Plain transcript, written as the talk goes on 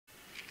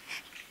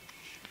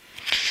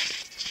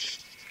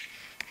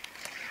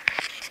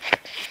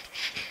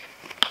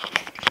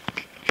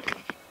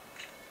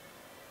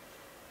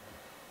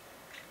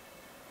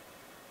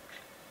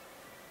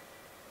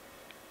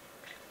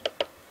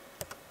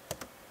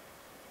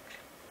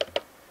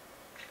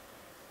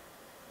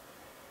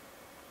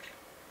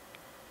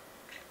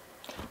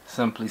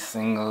Simply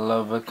single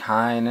of a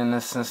kind,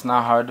 innocence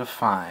not hard to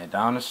find.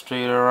 Down the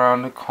street,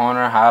 around the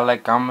corner, high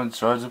like I'm a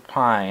Georgia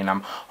pine.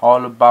 I'm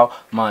all about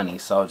money,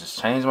 so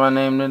just change my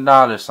name to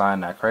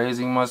 $. That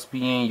crazy must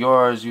be in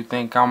yours, you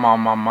think I'm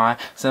on my mind.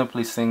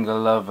 Simply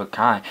single of a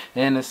kind,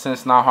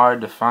 innocence not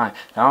hard to find.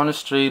 Down the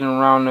street,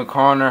 around the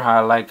corner,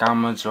 high like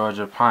I'm a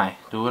Georgia pine.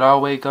 Dude, I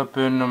wake up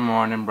in the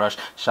morning, brush,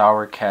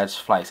 shower, catch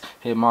flights.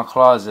 Hit my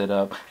closet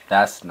up,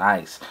 that's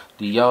nice.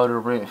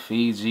 Deodorant,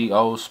 Fiji,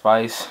 Old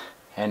Spice.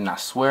 And I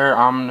swear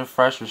I'm the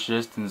freshest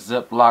shit. In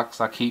Ziplocs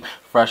I keep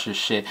fresher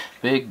shit.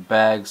 Big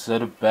bags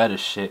of the better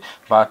shit.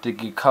 About to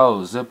get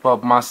cold. Zip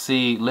up my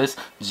seedless.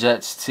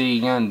 Jets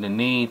T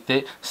underneath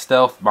it.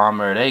 Stealth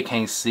bomber, they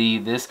can't see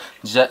this.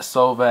 Jets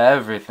over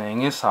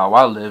everything. It's how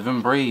I live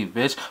and breathe,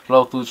 bitch.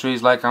 Blow through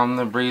trees like I'm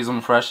the breeze.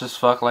 I'm fresh as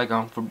fuck like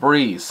I'm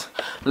Febreze.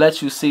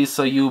 Let you see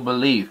so you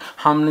believe.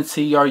 I'm the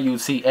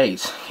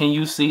TRUTH. Can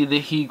you see the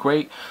heat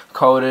great?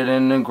 Coated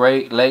in the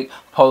Great Lake.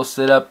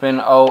 Posted up in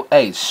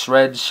OH.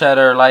 Shred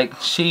cheddar like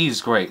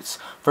cheese grates.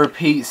 For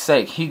Pete's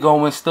sake, he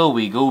going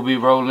Stewie,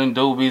 Gooby, rolling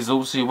doobies,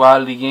 Oopsie,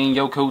 Wally in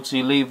your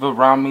coochie, leave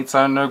around me,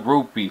 turn her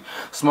groupie.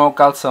 Smoke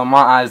out till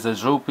my eyes are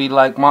droopy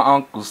like my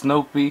Uncle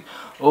Snoopy.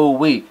 Ooh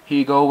wee,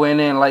 he going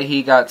in like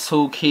he got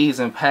 2 keys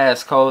and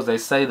passcodes. They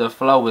say the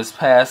flow is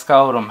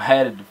passcode, I'm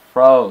headed to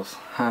froze.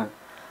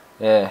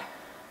 Yeah.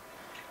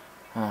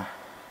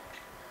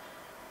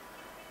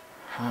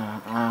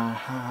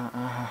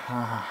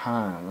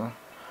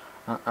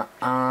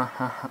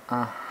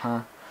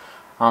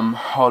 I'm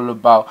all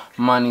about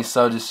money,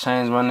 so just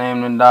change my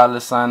name to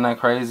 $. That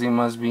crazy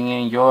must be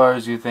in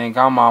yours. You think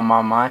I'm on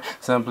my mind?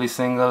 Simply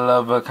single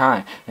of a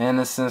kind.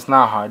 Innocence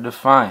not hard to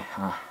find.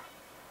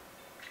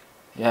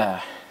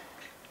 Yeah.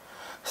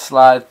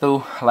 Slide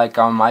through like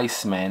I'm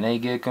Iceman. They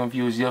get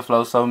confused, your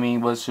flow so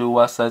mean, but you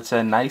are such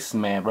a nice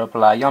man.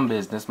 Reply, I'm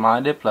business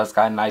minded, plus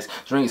got nice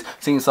drinks.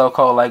 Seem so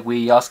cold like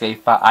we all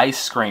skate for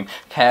ice cream.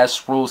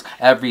 Cash rules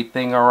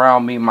everything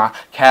around me. My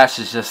cash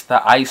is just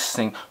the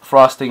icing.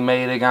 Frosting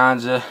made of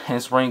ganja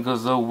and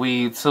sprinkles of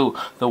weed too.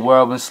 The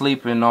world been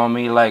sleeping on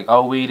me like,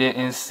 oh, we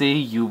didn't see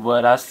you,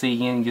 but I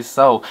see in your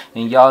soul.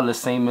 And y'all are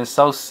seeming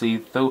so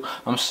see-through.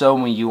 I'm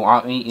showing you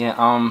I'm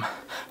eating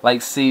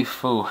like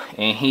seafood,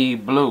 and he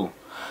blue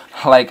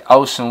like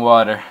ocean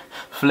water.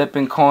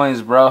 Flipping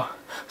coins, bro.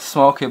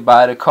 Smoking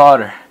by the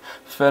quarter.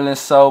 Feeling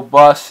so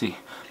bossy.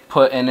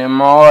 Putting in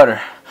my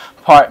order.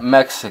 Part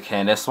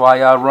Mexican, that's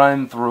why I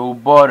run through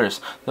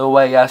borders. The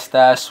way I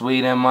stash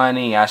sweet and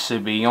money, I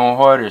should be on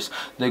hoarders.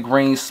 The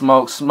green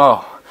smoke,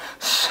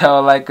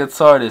 shell like a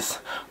tortoise.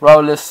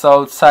 Roll it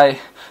so tight,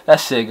 that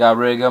shit got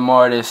rigor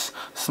mortis.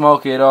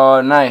 Smoke it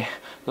all night,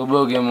 but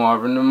we'll get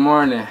more in the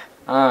morning.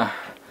 And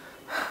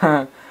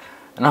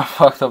I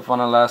fucked up on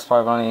the last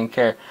part, but I don't even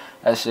care.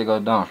 That shit go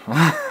dumb.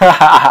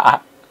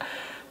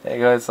 Hey,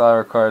 go ahead, so I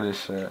record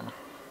this shit.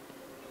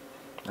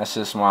 That's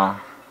just my...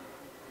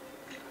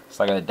 It's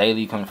like a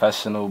daily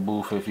confessional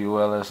booth, if you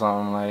will, or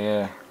something like,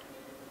 yeah.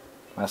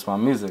 That's my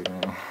music,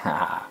 man.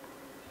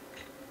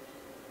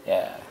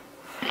 Yeah.